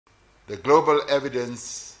The global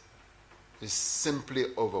evidence is simply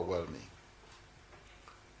overwhelming.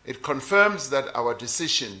 It confirms that our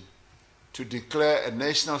decision to declare a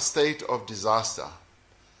national state of disaster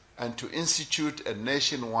and to institute a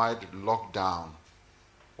nationwide lockdown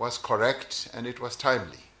was correct and it was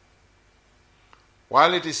timely.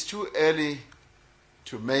 While it is too early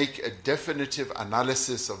to make a definitive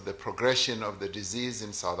analysis of the progression of the disease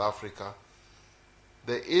in South Africa,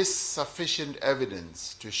 there is sufficient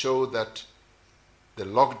evidence to show that the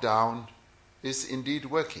lockdown is indeed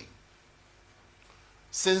working.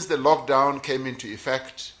 Since the lockdown came into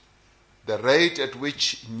effect, the rate at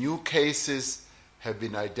which new cases have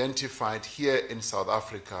been identified here in South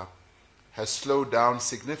Africa has slowed down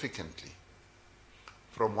significantly.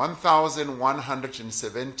 From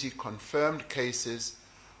 1,170 confirmed cases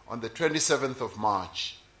on the 27th of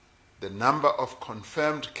March, the number of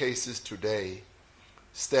confirmed cases today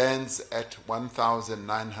stands at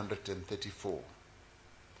 1,934.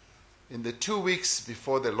 In the 2 weeks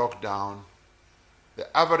before the lockdown,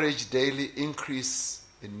 the average daily increase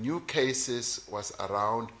in new cases was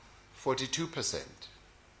around 42%.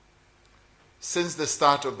 Since the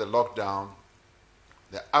start of the lockdown,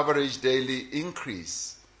 the average daily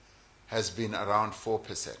increase has been around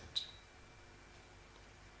 4%.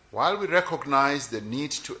 While we recognize the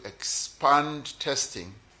need to expand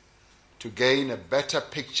testing to gain a better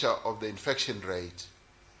picture of the infection rate,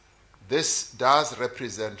 this does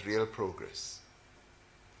represent real progress.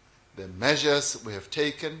 The measures we have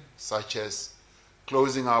taken, such as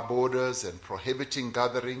closing our borders and prohibiting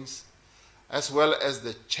gatherings, as well as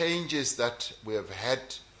the changes that we have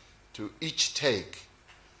had to each take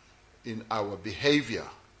in our behavior,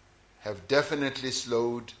 have definitely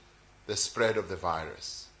slowed the spread of the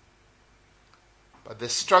virus. But the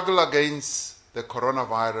struggle against the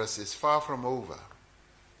coronavirus is far from over.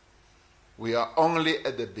 We are only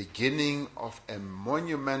at the beginning of a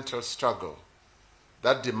monumental struggle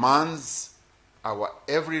that demands our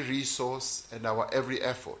every resource and our every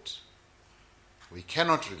effort. We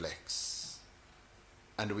cannot relax,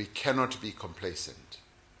 and we cannot be complacent.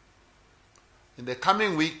 In the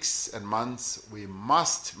coming weeks and months, we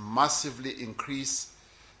must massively increase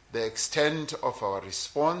the extent of our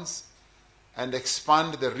response and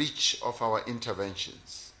expand the reach of our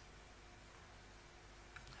interventions.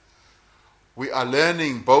 We are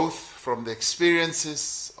learning both from the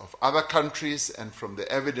experiences of other countries and from the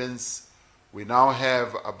evidence we now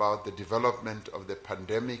have about the development of the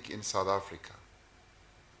pandemic in South Africa.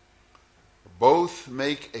 Both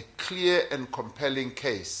make a clear and compelling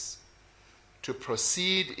case to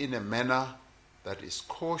proceed in a manner that is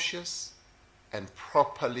cautious and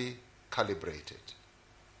properly calibrated.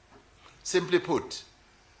 Simply put,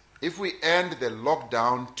 if we end the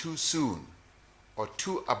lockdown too soon or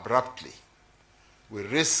too abruptly, we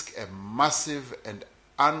risk a massive and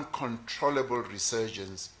uncontrollable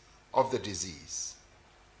resurgence of the disease.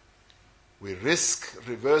 We risk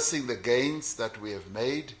reversing the gains that we have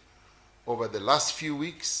made over the last few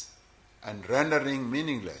weeks and rendering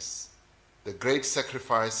meaningless the great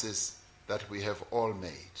sacrifices that we have all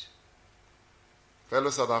made.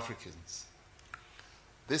 Fellow South Africans,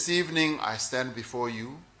 this evening I stand before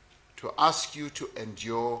you to ask you to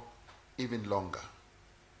endure even longer.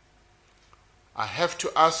 I have to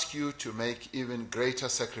ask you to make even greater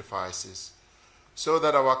sacrifices so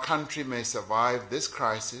that our country may survive this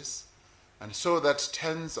crisis and so that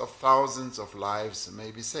tens of thousands of lives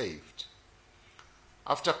may be saved.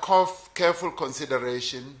 After careful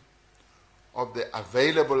consideration of the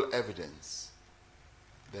available evidence,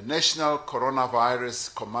 the National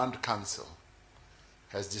Coronavirus Command Council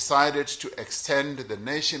has decided to extend the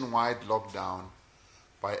nationwide lockdown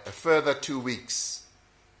by a further 2 weeks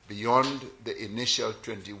beyond the initial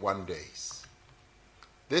 21 days.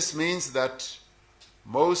 This means that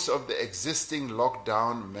most of the existing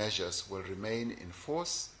lockdown measures will remain in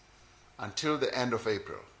force until the end of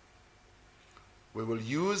April. We will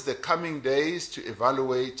use the coming days to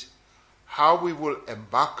evaluate how we will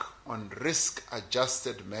embark on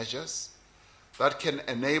risk-adjusted measures that can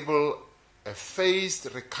enable a phased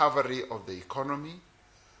recovery of the economy,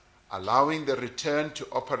 allowing the return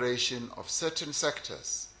to operation of certain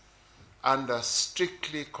sectors under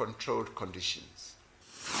strictly controlled conditions.